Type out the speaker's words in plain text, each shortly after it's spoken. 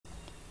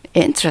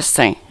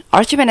Interesting.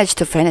 Archie managed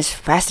to finish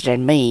faster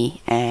than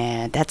me,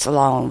 and that's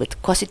along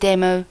with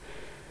Quasi-Demo,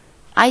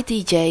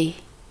 ITJ,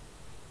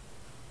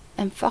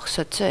 and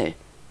Foxer too.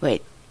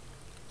 Wait,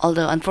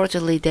 although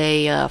unfortunately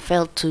they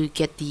failed to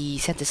get the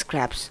center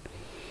scraps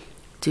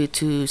due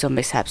to some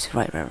mishaps.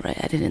 Right.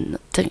 I didn't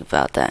think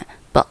about that.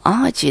 But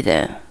Archie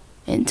though,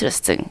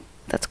 interesting.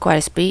 That's quite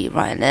a speed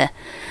right there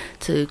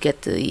to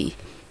get the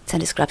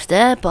center scraps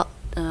there, but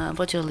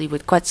unfortunately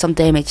with quite some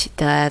damage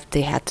that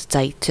they had to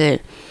take too.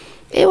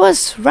 It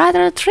was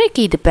rather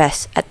tricky at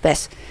best.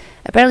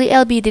 Apparently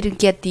LB didn't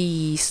get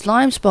the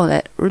slime spawn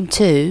at room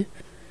 2,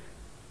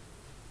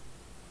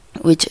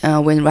 which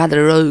went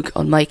rather rogue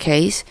on my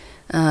case,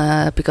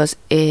 because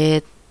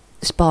it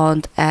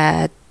spawned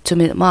at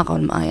 2-minute mark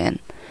on my end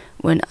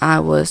when I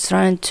was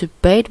trying to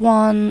bait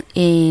one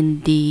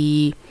in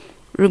the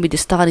room with the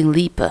starting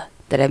leaper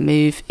that I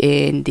moved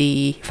in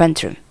the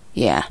vent room.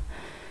 Yeah.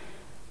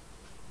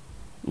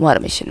 What a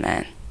mission,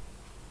 man.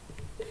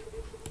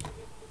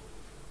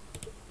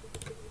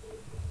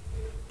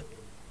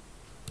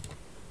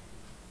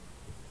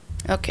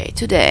 Okay,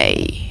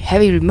 today,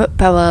 heavy remote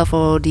power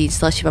for the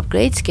starship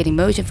upgrades, getting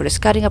motion for the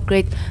scouting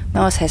upgrade.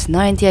 Mouse has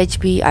 90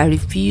 HP. I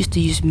refuse to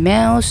use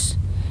mouse.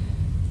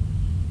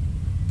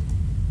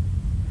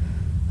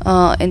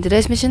 In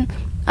today's mission,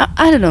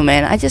 I don't know,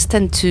 man. I just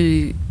tend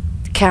to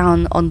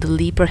count on the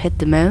leaper hit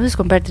the most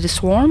compared to the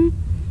swarm,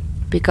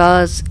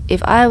 because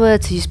if I were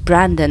to use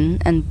Brandon,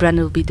 and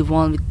Brandon will be the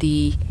one with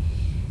the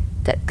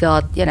that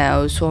got, you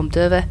know, swarmed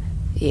over,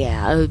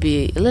 yeah, it would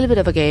be a little bit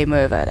of a game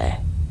over there.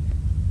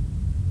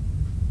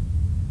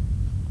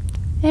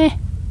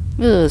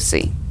 We'll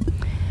see.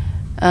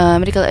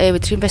 Medical aid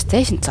with 3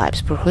 infestation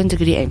types, Protein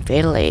Integrity and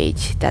Fatal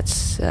Age.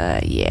 That's,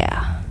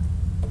 yeah.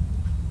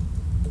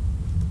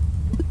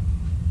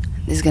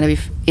 This is gonna be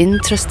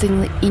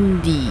interesting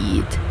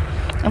indeed.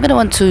 I'm gonna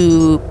want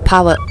to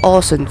power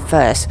Orson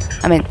first.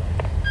 I mean,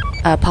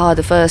 power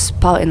the first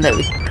power inlet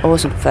with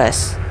Orson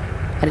first.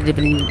 I didn't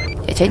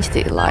even change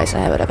the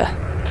Eliza, whatever.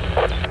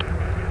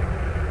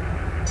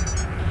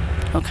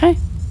 Okay.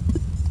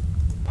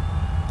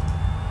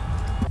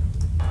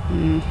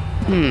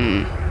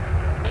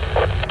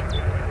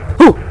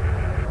 Ooh!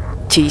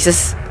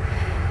 Jesus.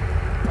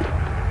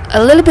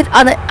 A little bit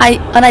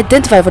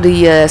unidentified for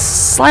the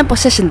slime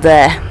possession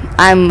there.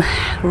 I'm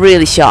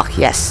really shocked,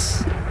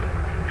 yes.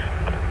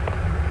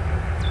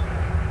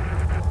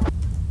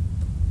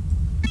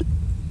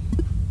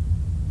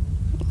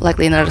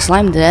 Likely another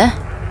slime there.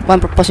 1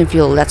 propulsion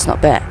fuel, that's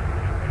not bad.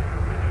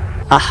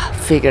 Ah,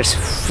 figures,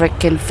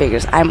 freaking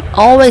figures. I'm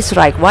always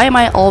right. Why am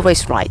I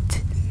always right?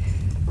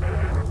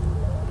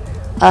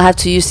 I'll have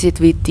to use it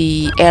with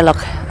the airlock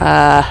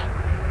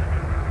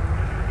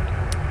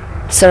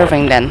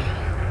serving then.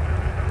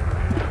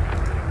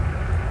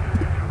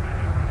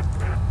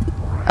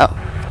 Oh.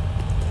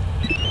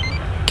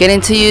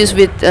 Getting to use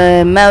with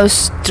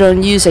mouse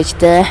drone usage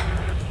there.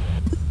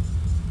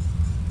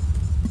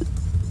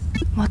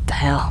 What the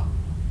hell?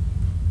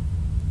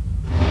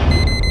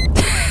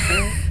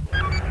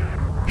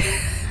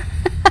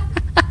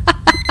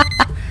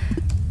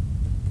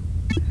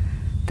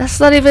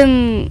 That's not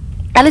even...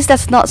 At least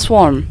that's not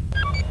swarm.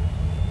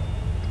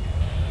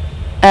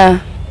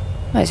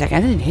 Wait a second,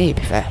 I didn't hear you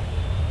before.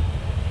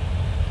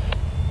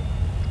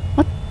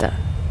 What the?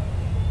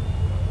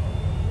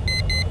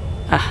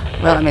 Ah,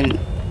 well, I mean,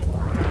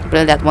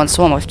 really that one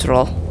swarm after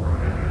all.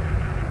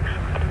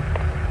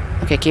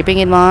 Okay, keeping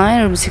in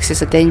mind, room 6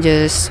 is a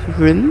dangerous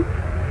room.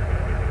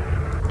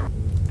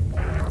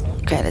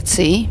 Okay, let's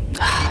see.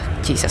 Ah,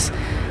 Jesus.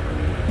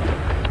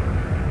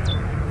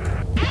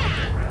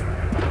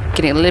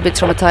 Getting a little bit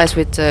traumatized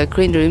with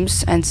green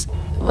rooms and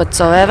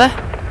whatsoever.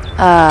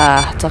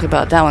 Talking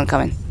about that one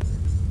coming.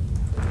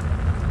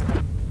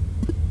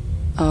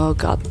 Oh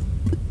god.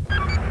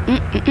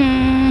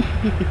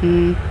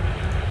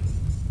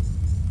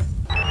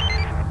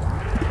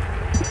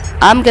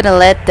 I'm gonna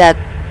let that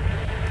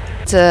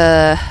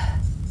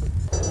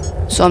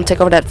Swarm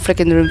take over that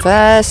freaking room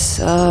first.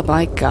 Oh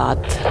my god.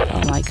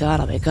 Oh my god,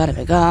 oh my god, oh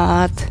my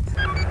god.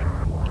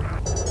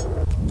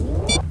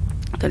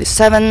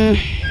 37.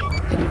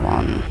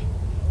 21.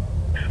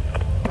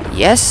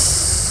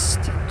 Yes.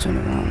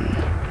 21.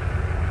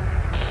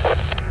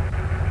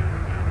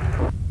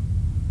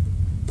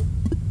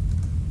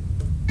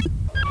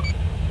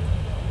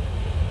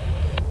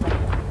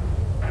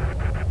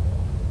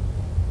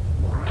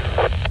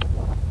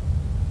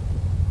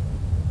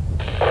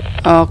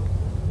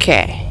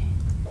 Okay.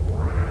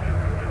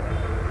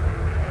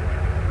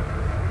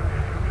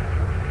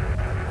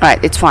 Right,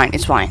 it's fine,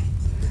 it's fine.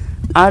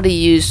 I already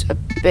used a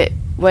bit,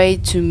 way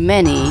too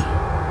many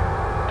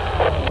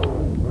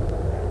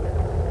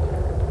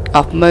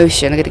of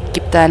motion. I gotta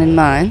keep that in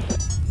mind.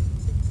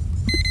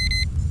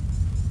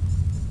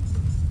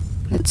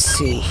 Let's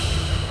see.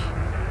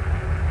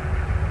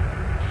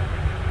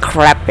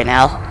 Crap, you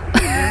know.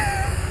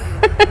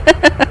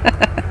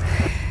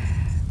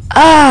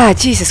 Ah,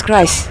 Jesus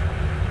Christ.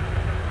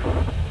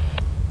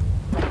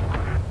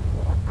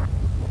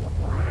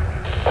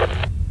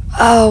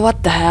 Oh,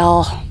 what the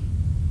hell?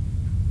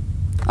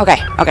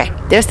 Okay.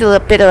 There's still a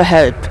bit of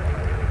hope.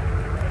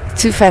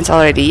 2 fans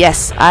already.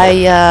 Yes,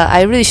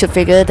 I really should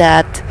figure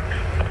that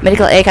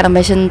medical aid kind of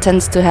mission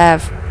tends to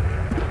have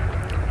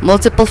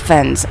multiple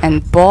fans,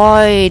 and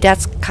boy,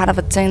 that's kind of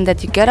a thing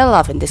that you gotta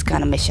love in this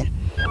kind of mission.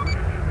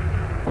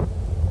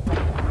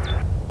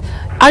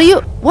 Are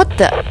you? What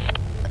the?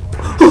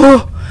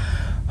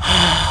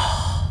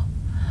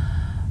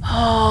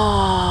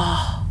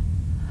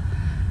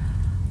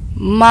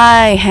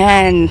 My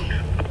hand,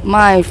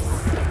 my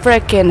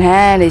freaking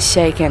hand is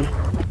shaking.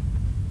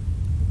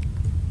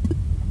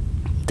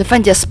 The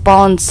fan just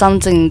spawned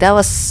something that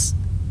was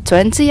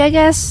 20, I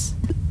guess.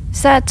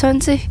 Is that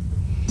 20?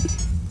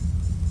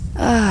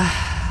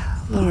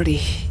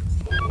 Lordy.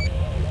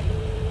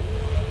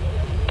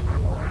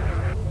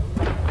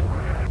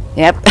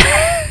 Yep.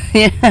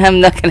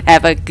 I'm not gonna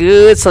have a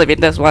good sleep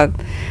in this one.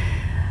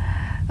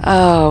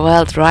 Oh,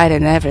 well tried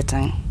and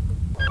everything.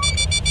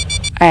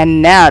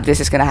 And now this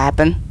is gonna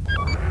happen.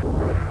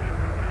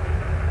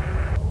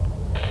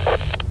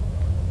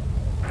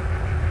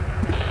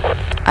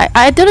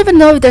 I don't even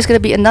know if there's gonna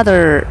be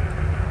another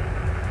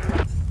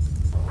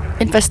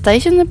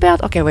infestation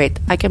about. Okay, wait.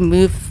 I can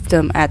move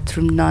them at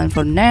room 9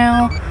 for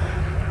now.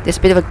 There's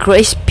a bit of a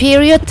grace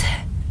period.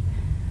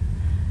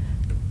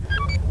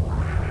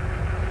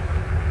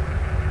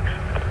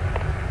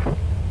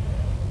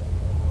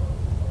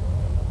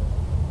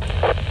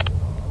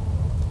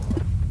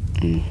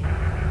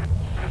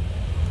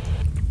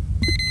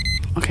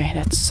 Okay,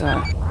 that's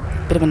a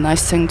bit of a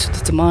nice thing to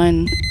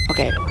determine.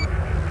 Okay.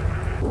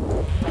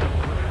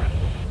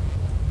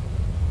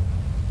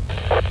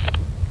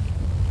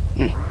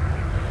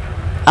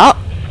 Oh!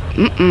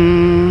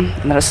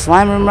 Another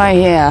slime room right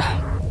here.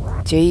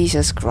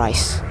 Jesus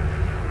Christ.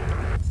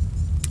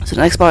 So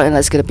the next part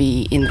is gonna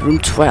be in room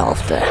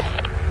 12 there.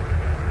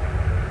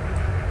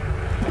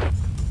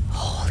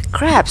 Holy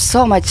crap,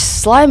 so much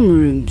slime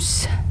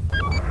rooms.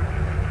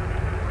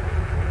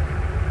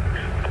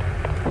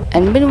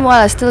 And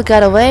meanwhile I still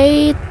gotta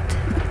wait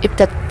if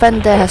that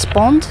fender has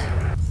spawned.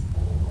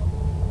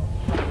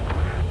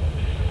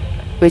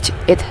 Which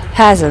it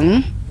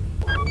hasn't.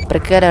 But I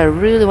gotta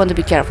really want to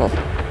be careful.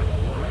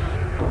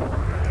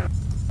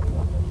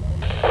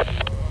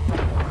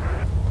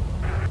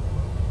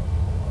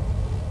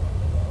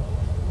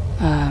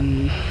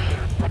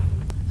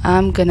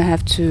 I'm gonna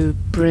have to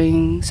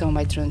bring some of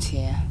my drones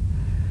here.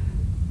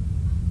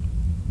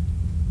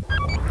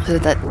 So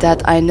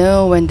that I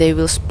know when they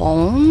will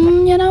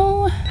spawn, you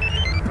know?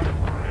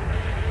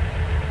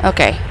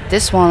 Okay,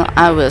 this one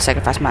I will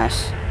sacrifice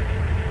mouse.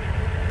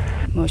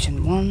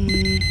 Motion 1.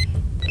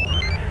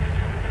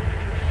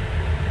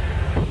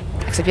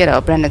 Except, you know,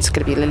 Brandon's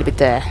gonna be a little bit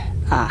there.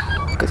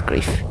 Ah, good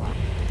grief.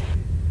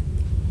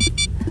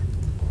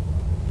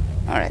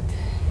 Alright.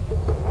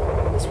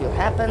 This will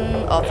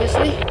happen,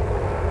 obviously.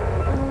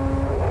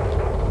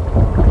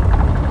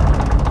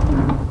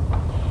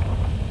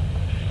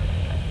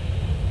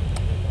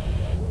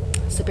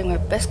 Sipping my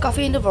best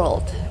coffee in the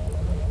world.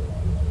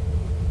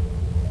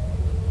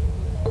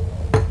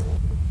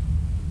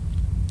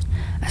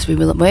 As we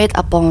will wait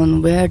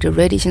upon where the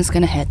radiation's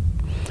gonna head.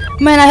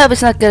 Man, I hope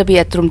it's not gonna be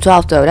at room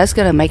 12 though. That's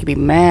gonna make me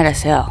mad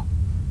as hell.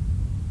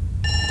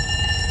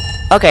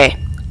 Okay,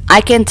 I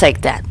can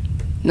take that.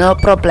 No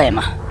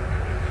problema.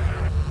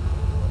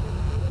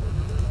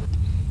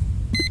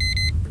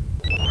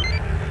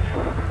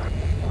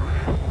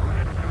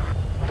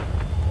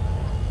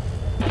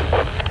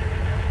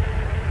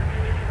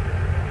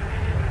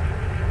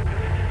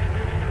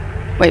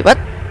 Wait, what?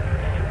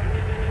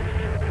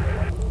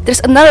 There's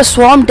another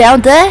swarm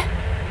down there?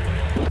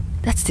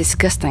 That's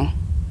disgusting.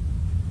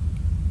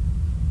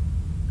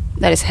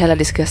 That is hella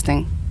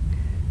disgusting.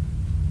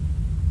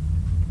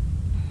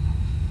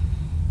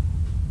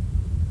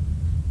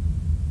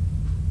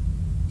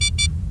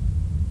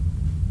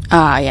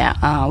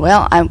 Yeah.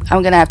 Well, I'm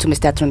gonna have to miss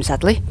that room,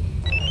 sadly.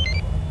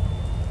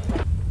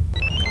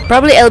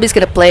 Probably LB's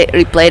gonna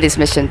replay this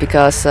mission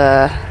because,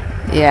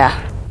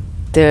 yeah,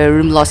 the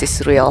room loss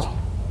is real.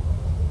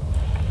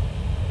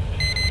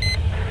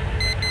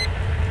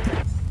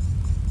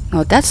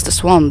 Oh, that's the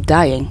swarm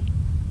dying.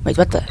 Wait,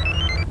 what the?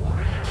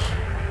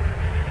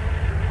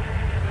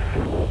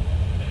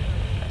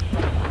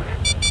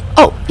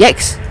 Oh,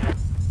 yikes.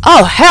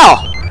 Oh,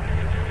 hell!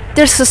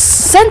 There's a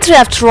sentry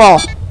after all!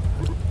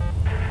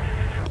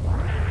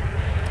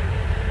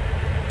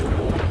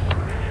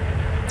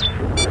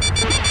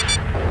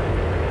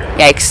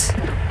 Yikes.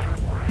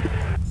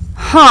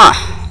 Huh.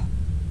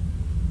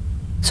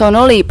 So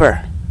no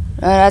leaper.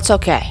 That's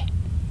okay.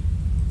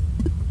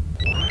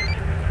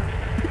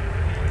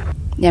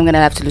 Yeah, I'm gonna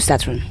have to lose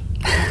that rune.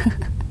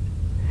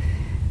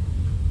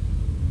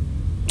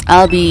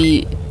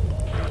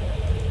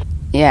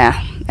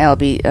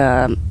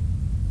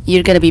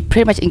 You're gonna be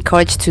pretty much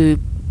encouraged to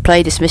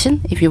play this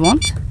mission if you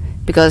want,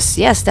 because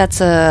yes, that's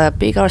a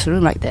big arse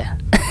room right there.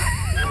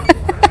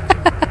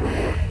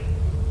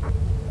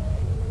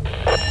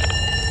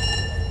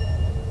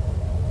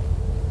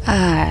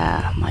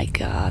 Ah, my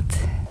god.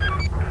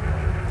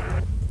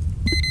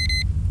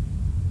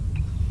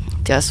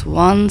 Just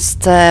one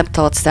step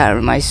towards that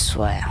room, I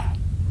swear.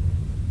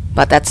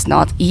 But that's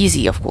not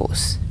easy, of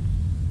course.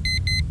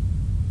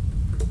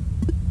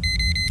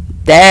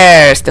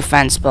 There's the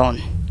fence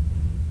bone.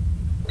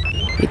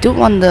 I do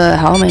wonder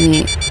how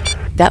many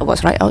that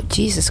was, right? Oh,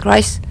 Jesus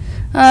Christ.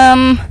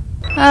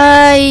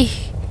 I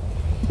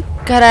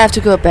gotta have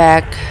to go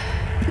back.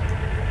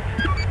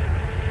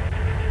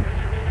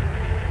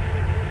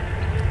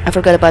 I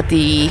forgot about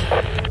the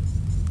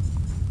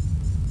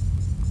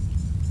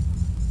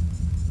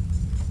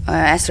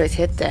asteroid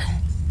hit there.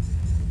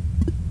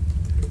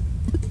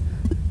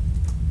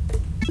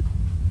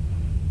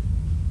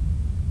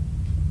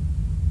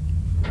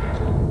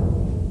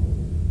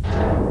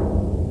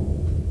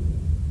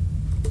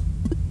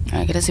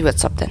 I gotta see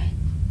what's up then.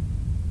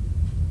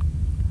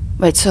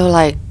 Wait, so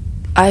like,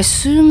 I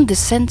assume the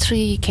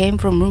sentry came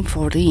from room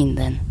 14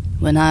 then,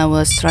 when I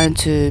was trying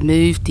to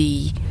move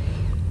the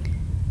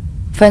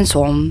fence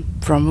worm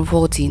from room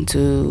 14 to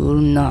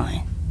room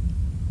 9.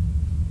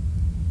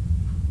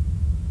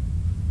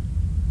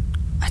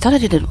 I thought I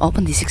didn't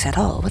open D6 at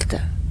all. What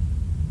the?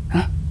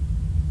 Huh?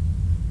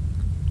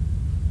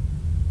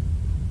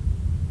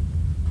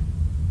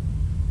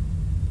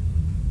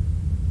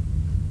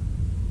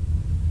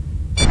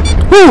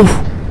 Whew!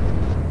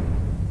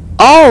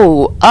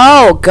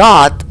 Oh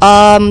god.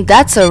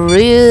 That's a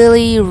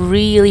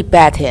really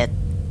bad hit.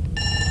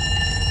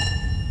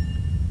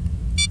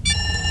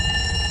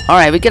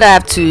 Alright, we're gonna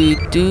have to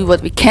do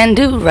what we can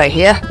do right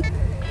here.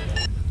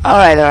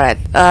 Alright.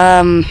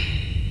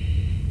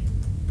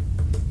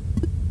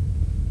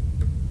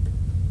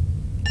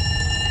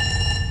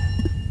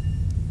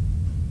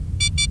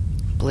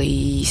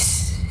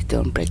 Please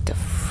don't break the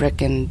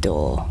frickin'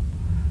 door.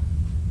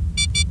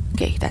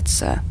 Okay,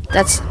 that's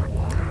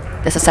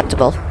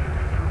acceptable.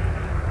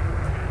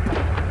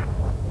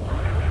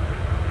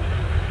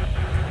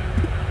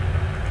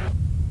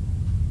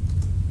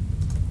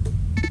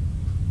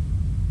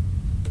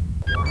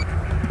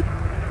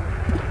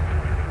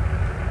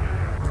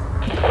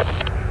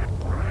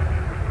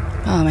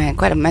 Oh man,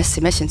 quite a messy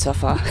mission so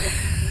far.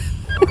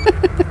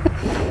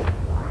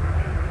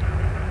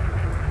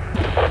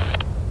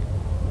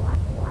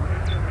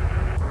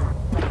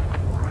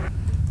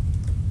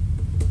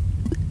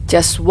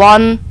 Just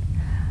one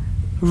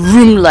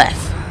room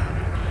left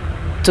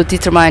to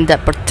determine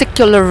that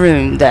particular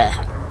room there.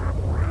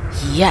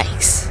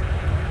 Yikes.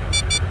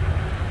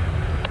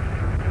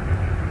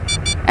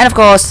 And of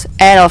course,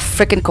 end of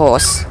freaking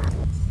course.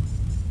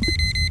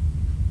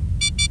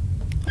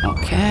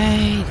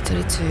 Okay,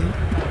 32.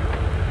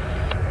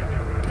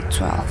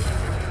 12.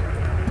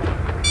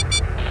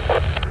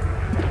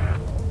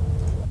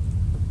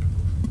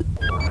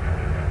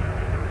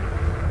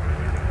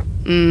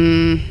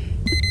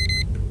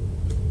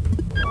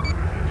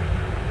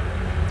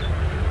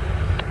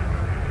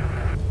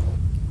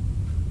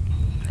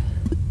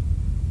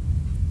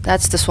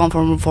 That's the swan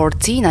from room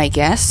 14, I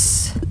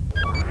guess.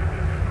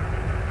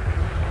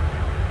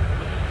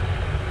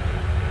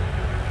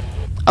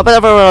 Oh, but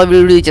overall,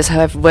 we really just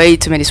have way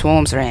too many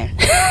swarms around.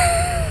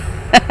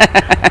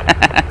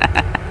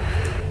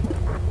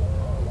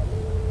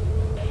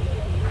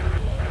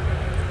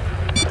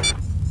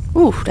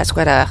 Ooh, that's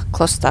quite a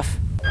close stuff.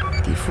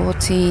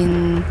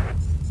 D14,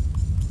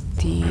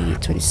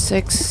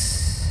 D26.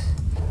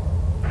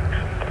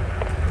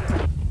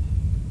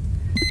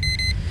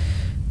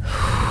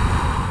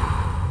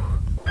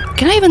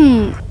 Can I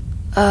even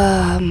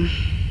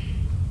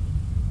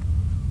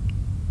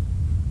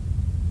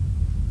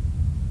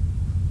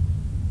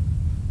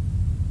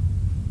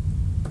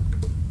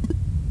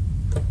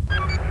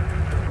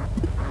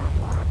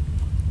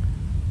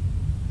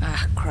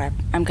crap.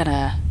 I'm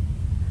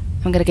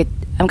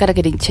gonna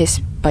get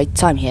chased by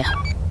time here.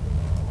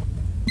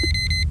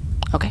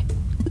 Okay,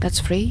 that's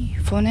free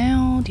for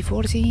now.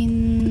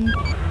 D14.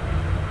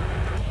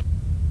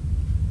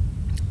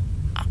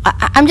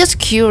 I'm just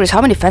curious,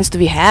 how many fans do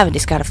we have in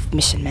this kind of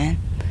mission, man?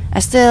 I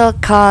still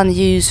can't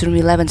use room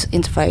 11's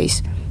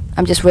interface.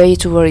 I'm just way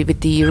too worried with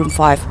the room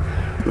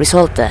 5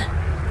 result there.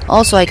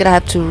 Also, I gotta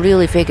have to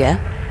really figure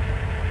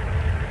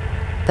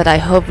that I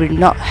hope we're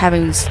not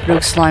having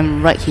rogue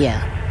slime right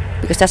here,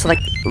 because that's like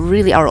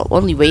really our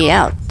only way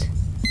out.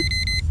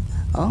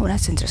 Oh,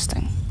 that's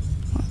interesting.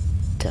 What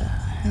the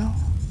hell?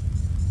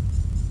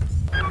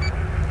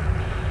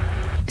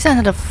 Is that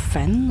another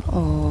fan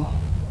or?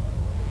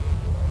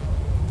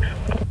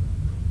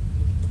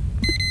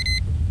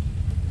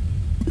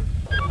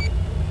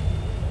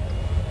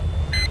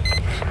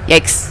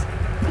 Yikes.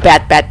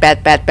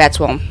 Bad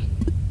swarm.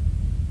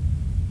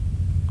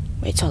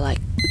 Wait, so like,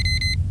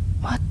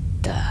 what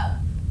the?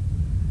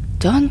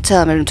 Don't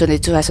tell me room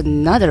 22 has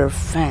another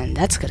fan.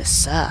 That's gonna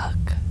suck.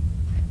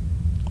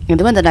 And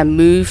the one that I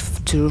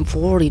moved to room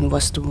 14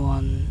 was the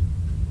one.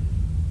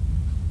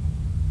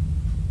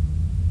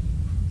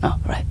 Oh,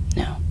 right.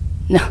 No.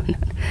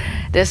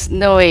 There's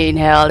no way in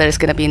hell there's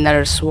gonna be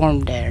another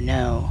swarm there.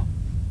 No.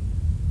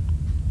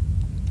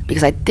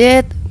 Because I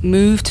did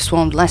move the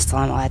swarm last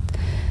time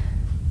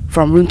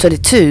from room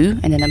 22,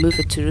 and then I moved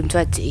it to room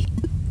 20.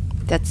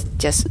 That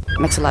just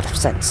makes a lot of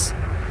sense.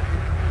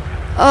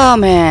 Oh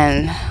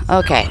man,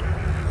 okay.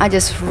 I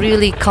just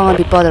really can't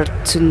be bothered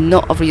to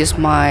not overuse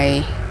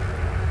my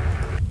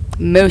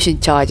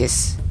motion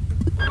charges.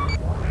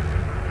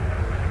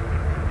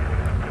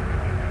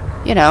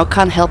 You know,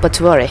 can't help but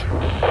to worry.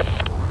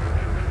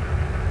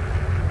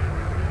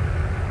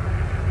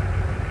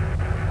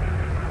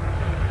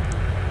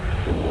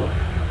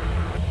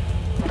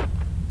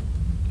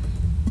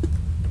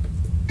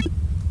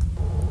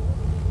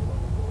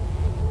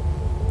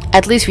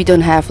 At least we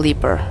don't have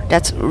Leaper.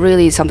 That's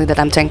really something that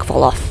I'm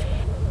thankful of.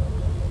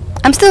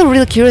 I'm still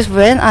really curious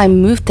when I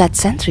moved that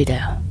sentry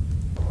though.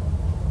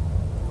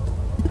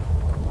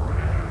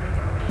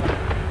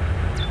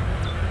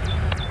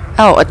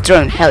 Oh, a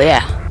drone, hell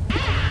yeah.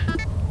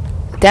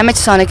 Damage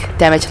Sonic,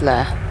 damage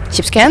La.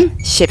 Ship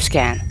scan? Ship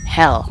scan.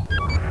 Hell.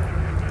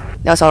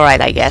 That was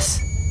alright, I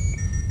guess.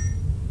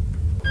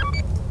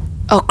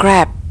 Oh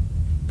crap.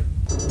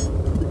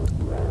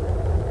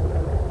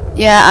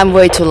 Yeah, I'm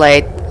way too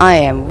late. I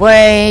am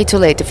way too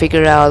late to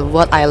figure out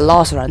what I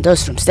lost around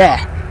those rooms there.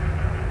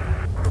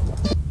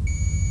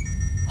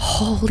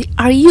 Holy,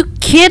 are you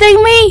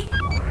kidding me?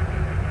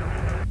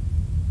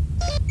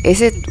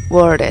 Is it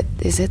worth it?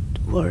 Is it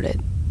worth it?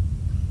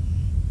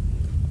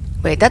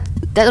 Wait, that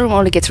room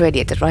only gets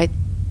radiated, right?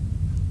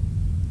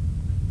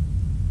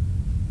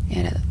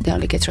 Yeah, that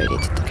only gets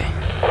radiated, okay.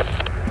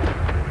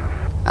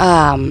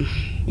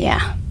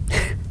 Yeah.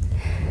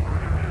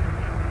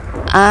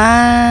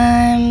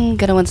 I'm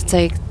gonna want to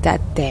take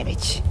that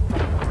damage.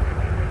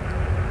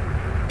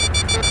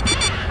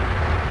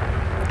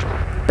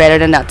 Better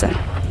than nothing.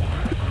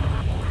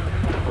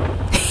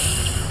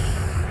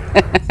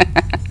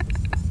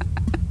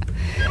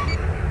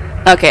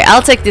 Okay,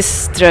 I'll take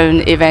this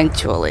drone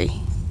eventually.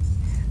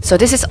 So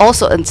this is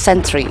also a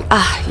sentry.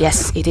 Ah,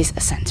 yes, it is a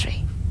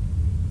sentry.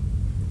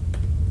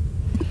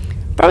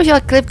 Probably should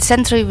have clipped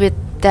sentry with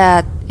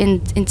that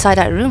inside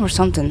that room or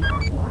something.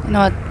 You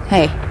know what?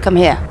 Hey, come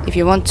here. If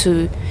you want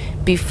to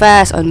be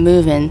fast on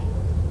moving.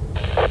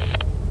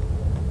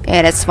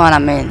 Yeah, that's what I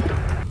mean.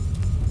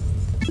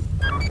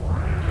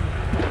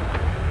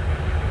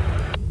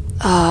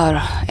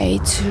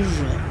 A2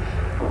 room.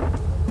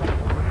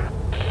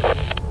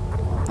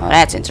 Oh,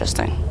 that's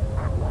interesting.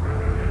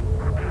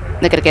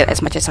 Not gonna get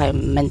as much as I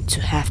meant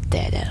to have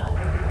there though.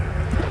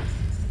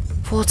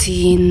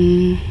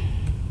 14.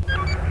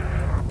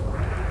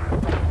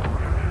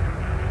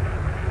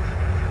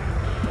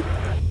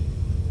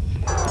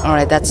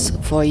 Alright, that's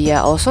for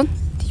yeah also.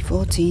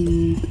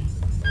 D14,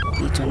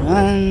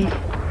 D21.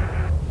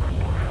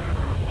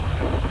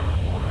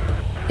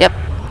 Yep.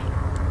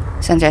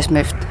 Sentry has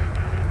moved.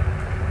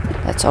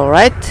 That's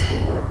alright.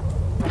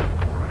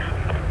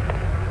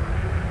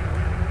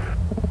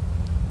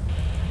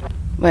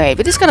 Wait,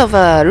 with this kind of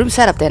room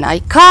setup then, I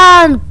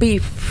can't be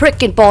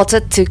freaking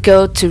bothered to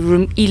go to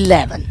room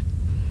 11.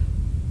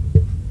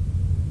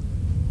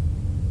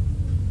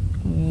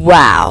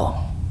 Wow.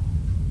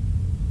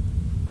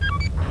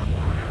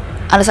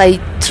 Unless I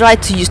try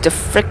to use the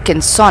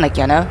freaking Sonic,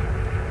 you know?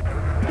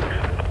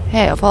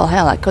 Hey, of all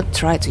hell, I could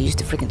try to use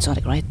the freaking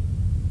Sonic, right?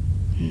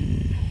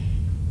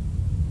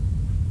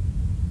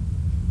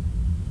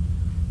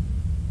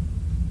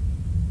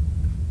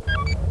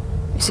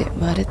 Is it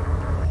worth it?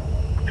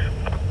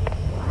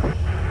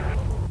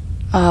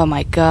 Oh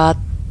my god.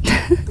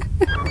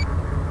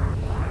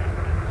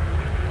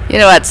 You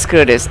know what,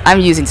 screw this. I'm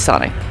using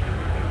Sonic.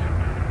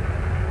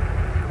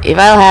 If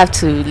I'll have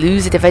to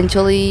lose it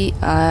eventually,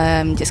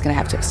 I'm just gonna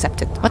have to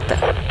accept it. What the?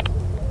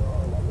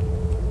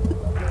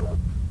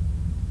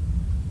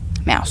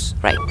 Mouse,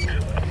 right.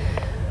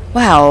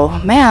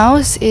 Wow,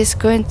 mouse is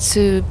going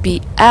to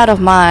be out of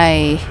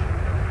my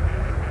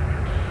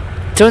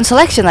drone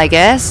selection, I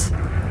guess.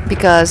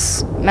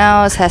 Because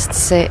mouse has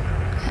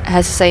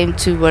the same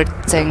two-word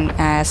thing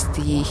as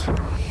the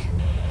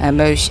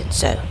motion,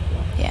 so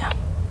yeah.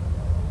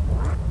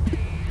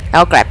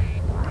 Oh crap.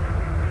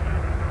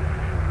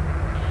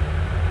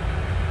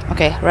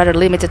 Okay, rather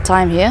limited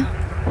time here.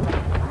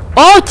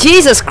 Oh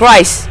Jesus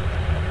Christ!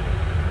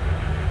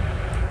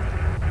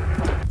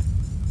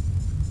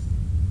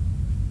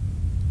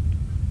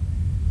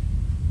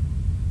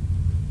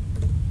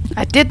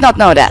 I did not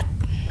know that.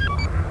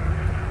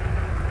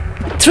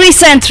 3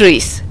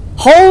 sentries!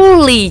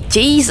 Holy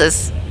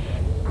Jesus!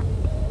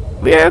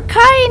 We're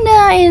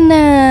kinda in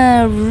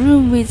a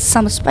room with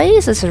some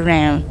spaces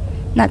around.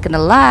 Not gonna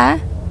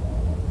lie.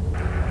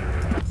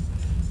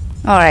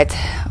 Alright,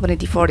 I'm gonna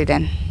D40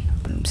 then.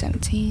 Room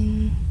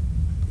 17.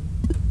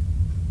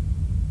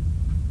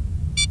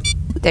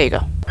 There you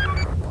go.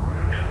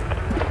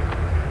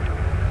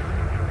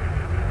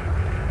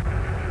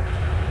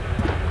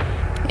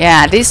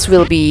 Yeah, this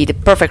will be the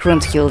perfect room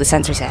to kill the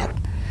sentries at.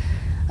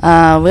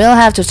 We'll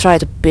have to try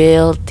to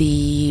build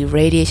the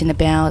radiation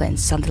about and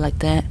something like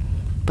that.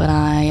 But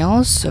I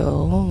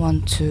also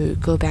want to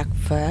go back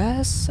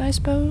first, I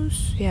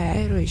suppose. Yeah,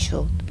 I really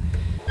should.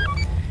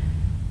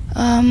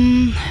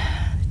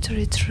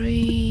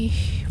 33,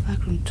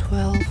 back room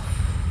 12.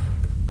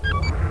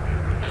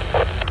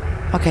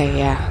 Okay,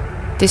 yeah.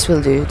 This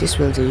will do. This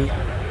will do.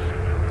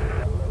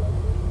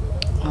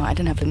 Oh, I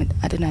don't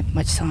have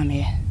much time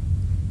here.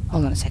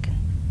 Hold on a second.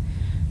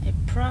 I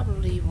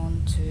probably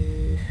want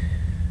to.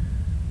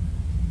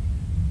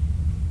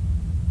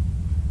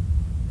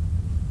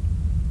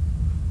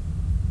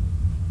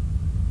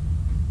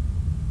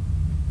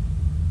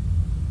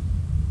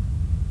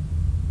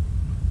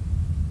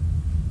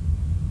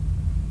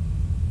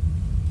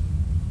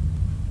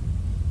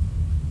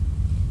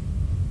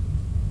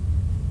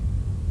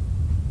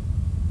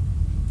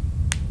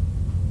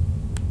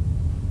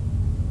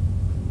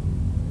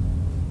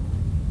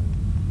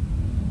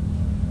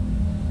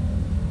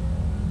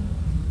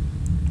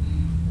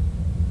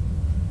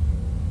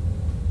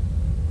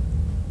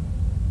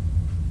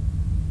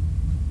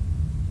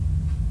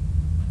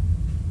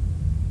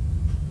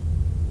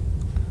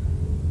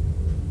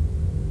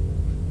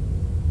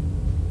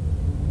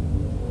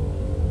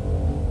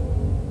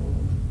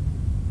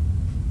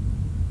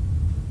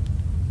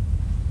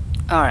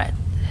 Alright.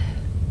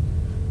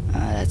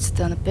 That's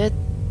done a bit.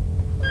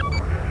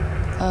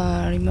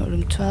 Remote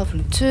room 12,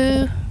 room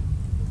 2.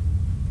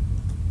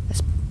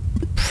 That's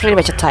pretty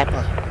much a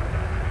typo.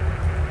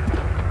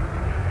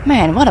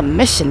 Man, what a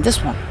mission,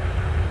 this one.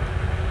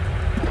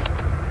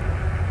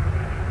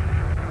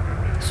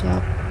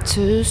 Swap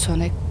to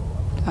Sonic.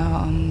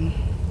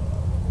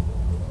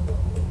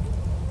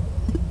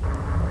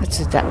 Let's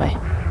do it that way.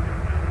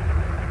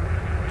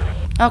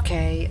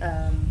 Okay,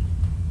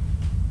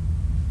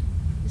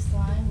 this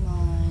time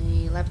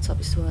my laptop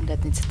is the one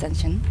that needs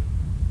attention.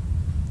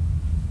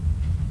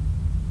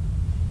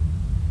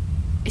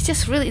 It's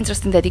just really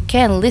interesting that you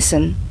can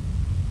listen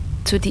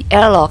to the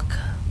airlock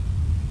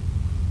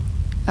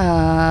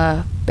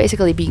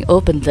basically being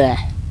opened there.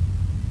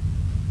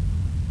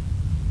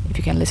 If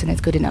you can listen,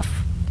 it's good enough.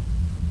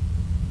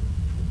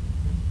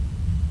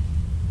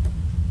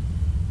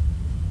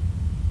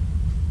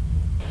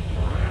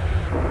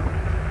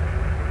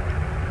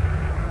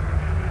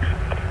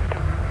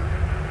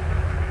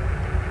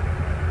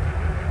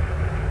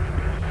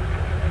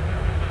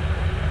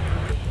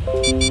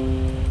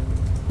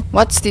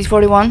 What's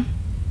D41?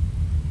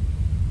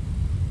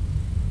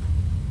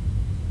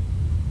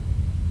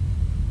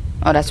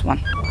 Oh, that's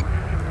one.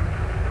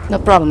 No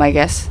problem, I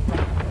guess.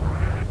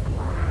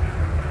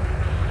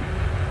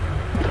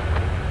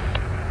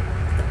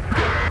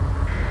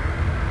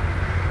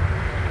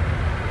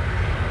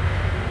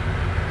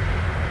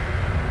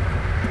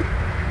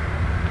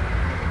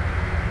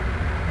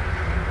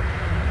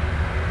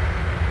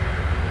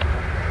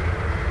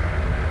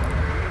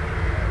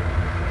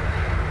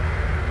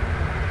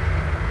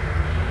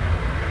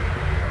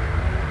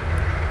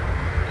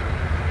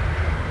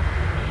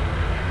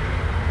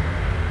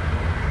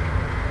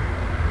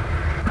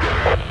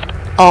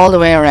 All the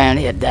way around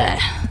here, there.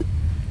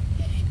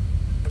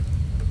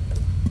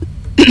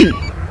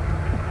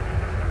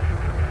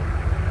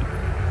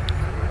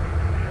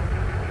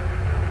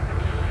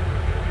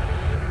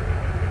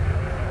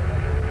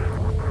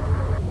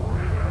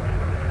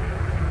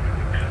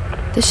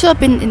 They should have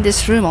been in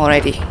this room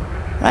already,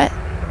 right?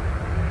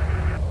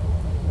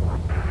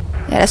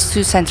 Yeah, that's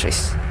 2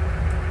 sentries.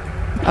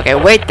 Okay,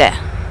 wait there.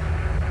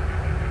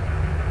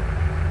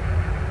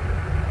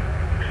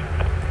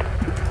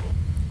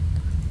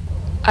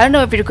 I don't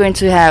know if we're going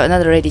to have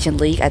another radiation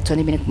leak at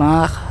 20-minute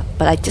mark,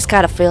 but I just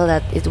kind of feel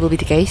that it will be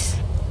the case.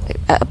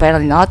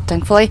 Apparently not,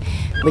 thankfully,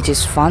 which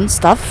is fun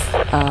stuff.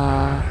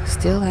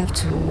 Still have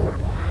to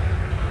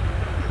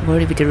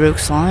worry with the rogue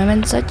slime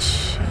and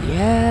such.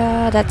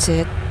 Yeah, that's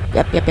it.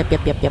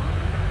 Yep.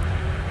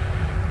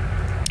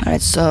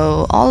 Alright,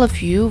 so all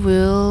of you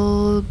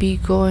will be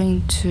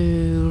going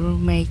to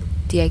make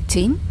the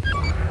 18.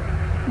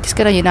 Just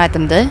gonna unite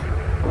them there.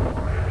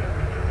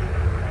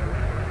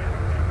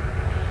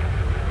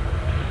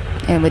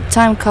 And when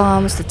time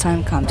comes, the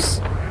time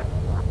comes.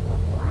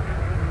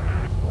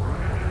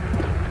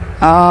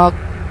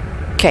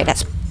 Okay,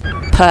 that's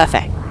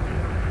perfect.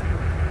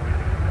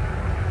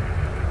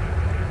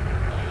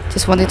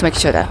 Just wanted to make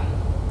sure though.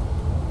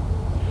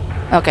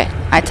 Okay,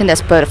 I think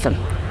that's both of them.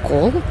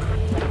 Cool.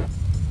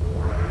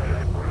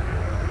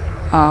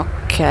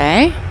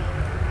 Okay.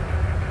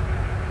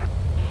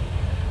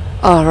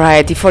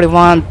 Alright, the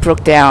 41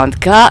 broke down.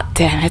 God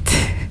damn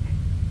it.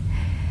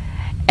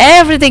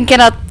 Everything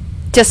cannot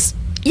just,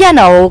 you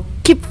know,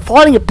 keep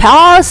falling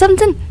apart or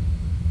something.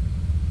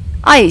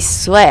 I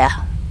swear.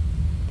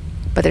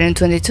 But the room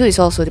 22 is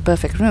also the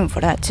perfect room for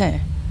that too.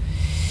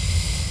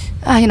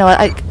 You know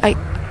what,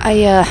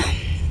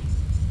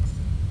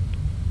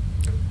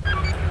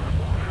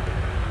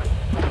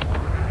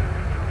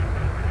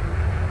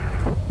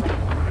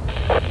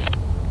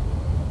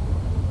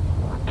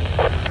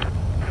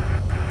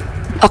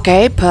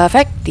 okay,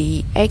 perfect.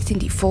 The 18,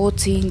 the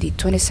 14, the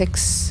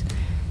 26,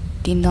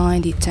 the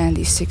 9, the 10,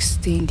 the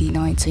 16, the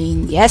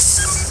 19.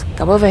 Yes!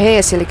 Come over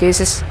here, silly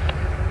gooses.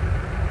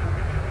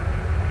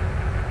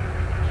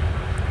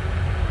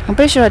 I'm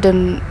pretty sure I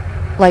didn't,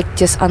 like,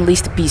 just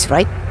unleash the beast,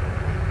 right?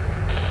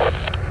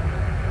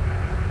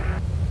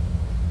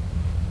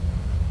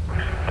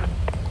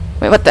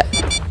 Wait, what the?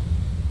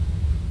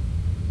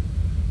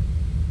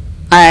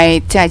 I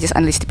think I just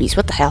unleashed the beast.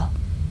 What the hell?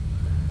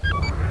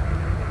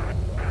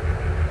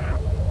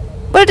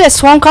 Where did that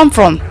swarm come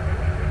from?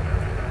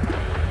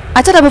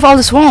 I thought I moved all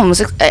the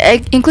swarms,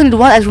 including the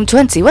one at room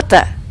 20. What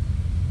the?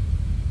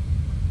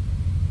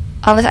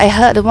 Unless I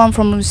heard the one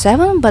from room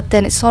 7, but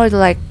then it's already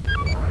like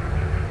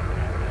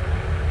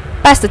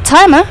past the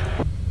timer.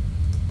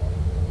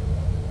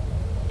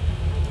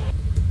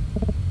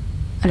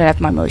 I don't have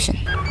my motion.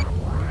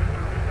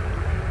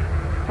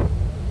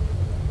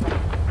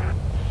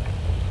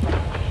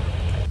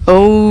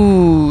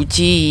 Oh,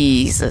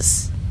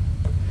 Jesus.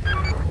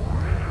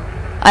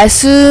 I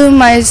assume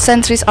my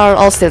sentries are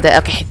all still there.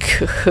 Okay,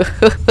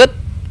 good.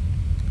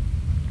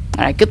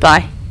 Alright,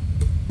 goodbye.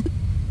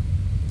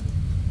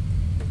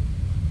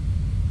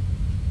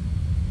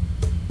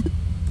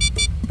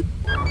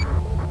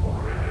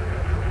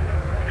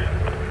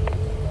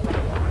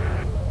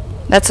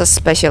 That's a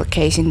special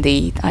case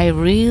indeed. I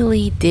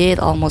really did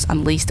almost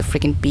unleash the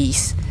freaking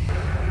beast.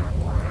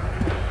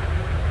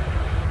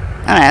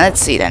 Alright,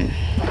 let's see then.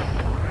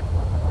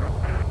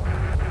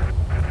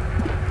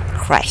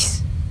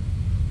 Christ.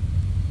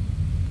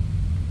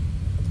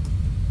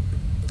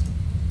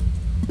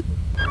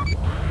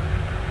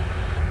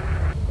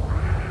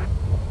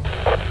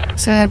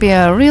 So it'll be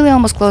a really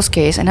almost close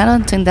case, and I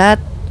don't think that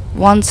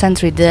one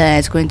sentry there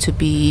is going to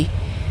be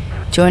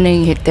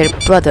joining their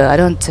brother. I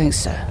don't think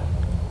so.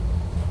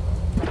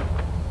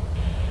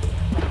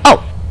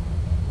 Oh!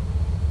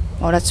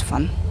 Oh, that's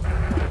fun.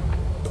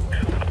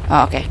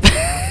 Oh, okay.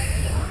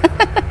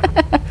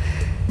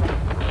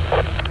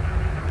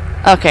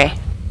 Okay.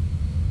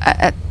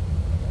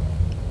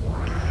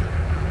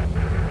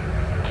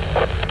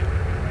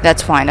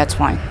 That's fine, that's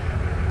fine.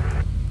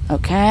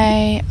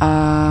 Okay,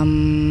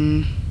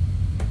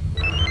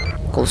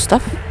 cool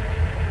stuff.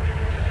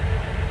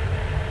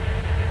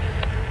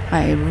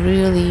 I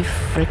really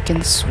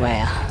freaking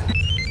swear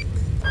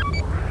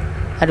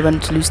I don't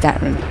want to lose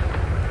that room.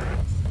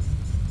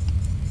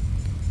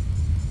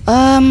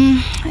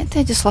 I think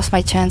I just lost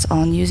my chance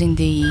on using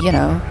the, you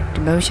know, the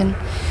motion,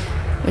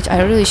 which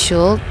I really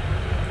should,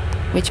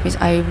 which means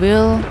I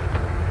will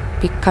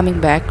be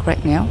coming back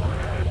right now.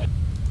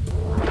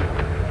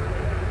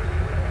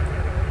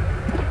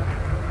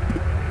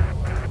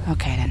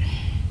 Okay then.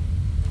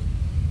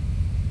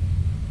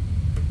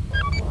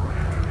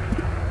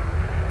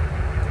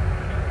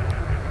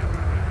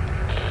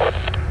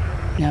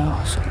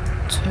 No, so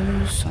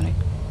two sonic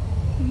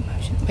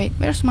motion. Wait,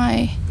 where's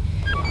my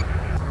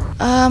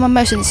my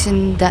motion is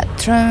in that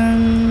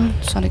throne.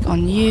 Sonic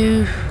on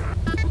you.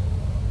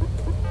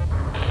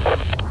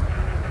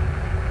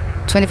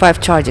 25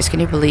 charges, can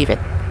you believe it?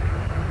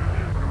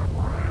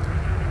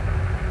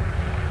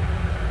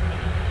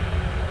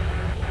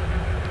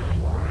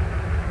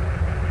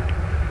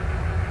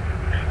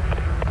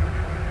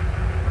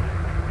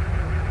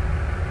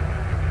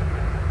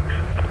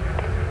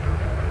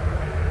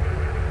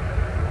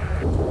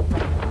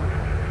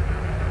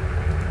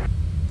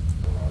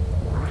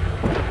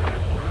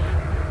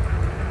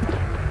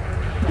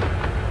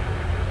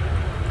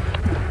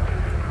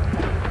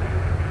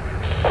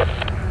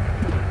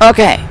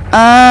 Okay,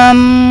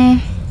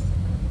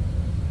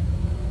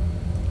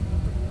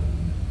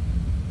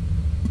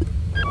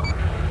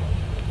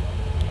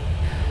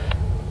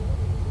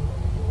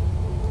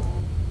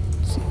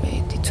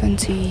 wait, the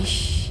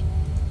 20.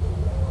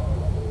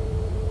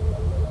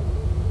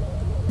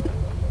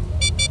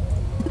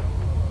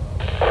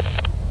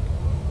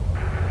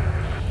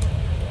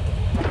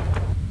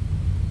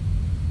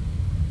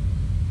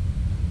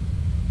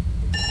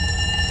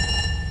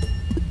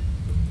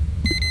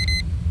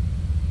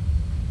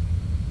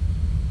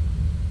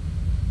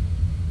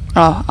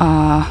 Oh,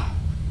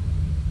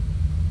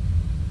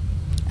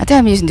 I think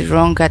I'm using the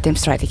wrong goddamn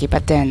strategy,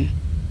 but then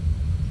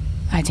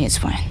I think it's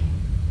fine.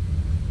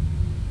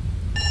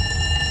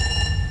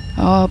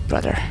 Oh,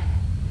 brother.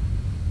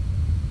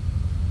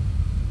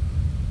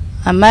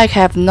 I might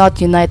have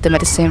not united them at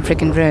the same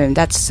freaking room.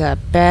 That's a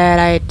bad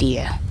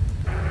idea.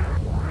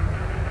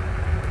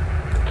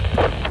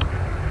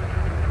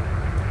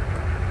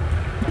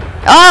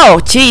 Oh,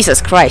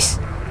 Jesus Christ.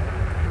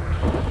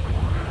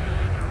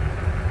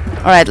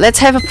 Alright, let's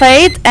have a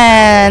faith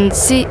and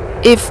see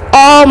if...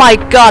 Oh my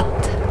god!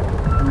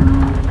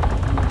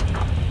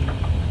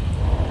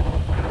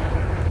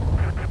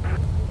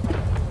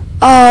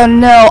 Oh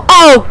no!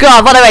 Oh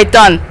god, what have I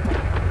done?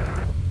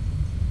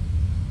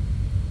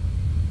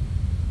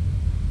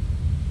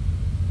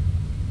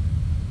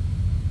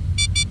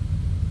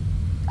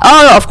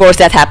 Oh, of course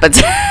that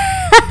happened.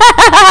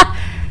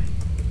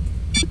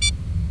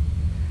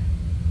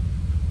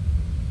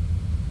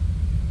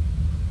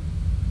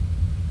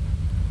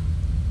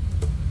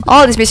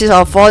 All these pieces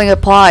are falling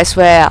apart, I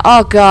swear.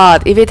 Oh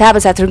god, if it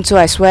happens at room 2,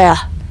 I swear.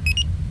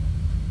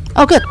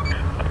 Oh good.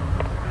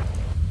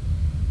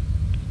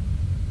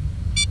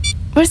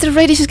 Where's the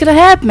radius gonna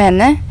help, man?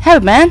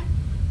 Help, man.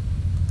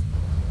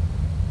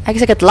 I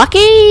guess I got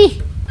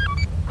lucky.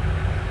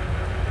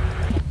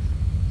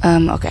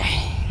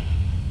 Okay.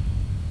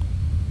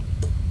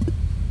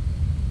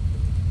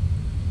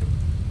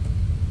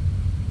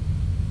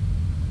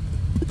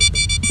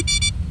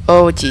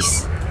 Oh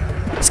jeez.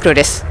 Screw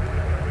this.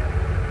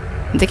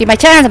 I'm taking my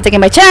chance, I'm taking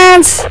my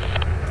chance!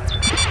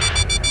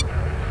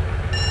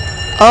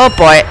 Oh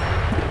boy.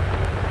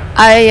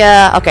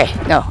 Okay,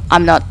 no,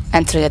 I'm not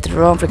entering at the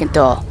wrong freaking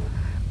door.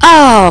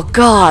 Oh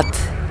god!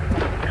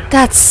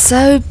 That's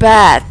so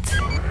bad.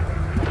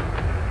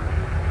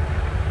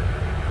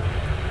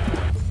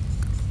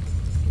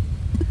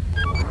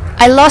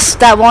 I lost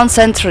that one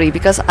sentry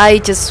because I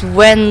just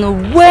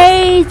went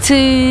way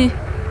too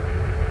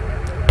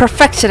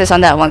perfectionist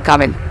on that one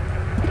coming.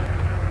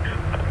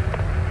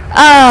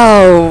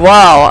 Oh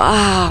wow,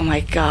 oh my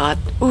god,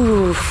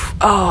 oof,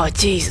 oh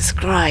Jesus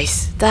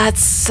Christ,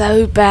 that's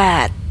so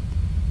bad.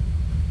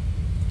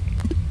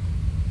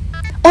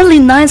 Only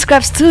 9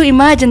 scraps too,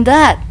 imagine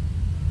that.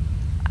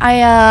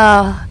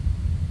 I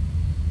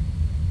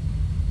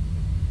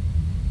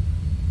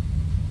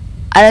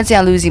don't think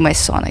I'm losing my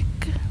Sonic.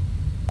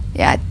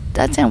 Yeah,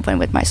 I think I'm fine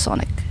with my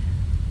Sonic.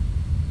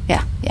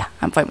 Yeah,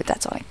 I'm fine with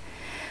that Sonic.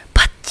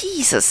 But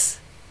Jesus,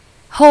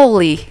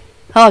 holy,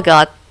 oh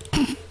god.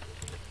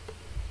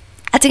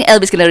 I think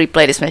Elby's gonna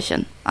replay this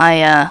mission.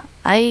 I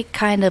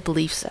kinda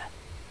believe so.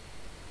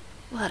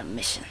 What a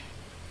mission.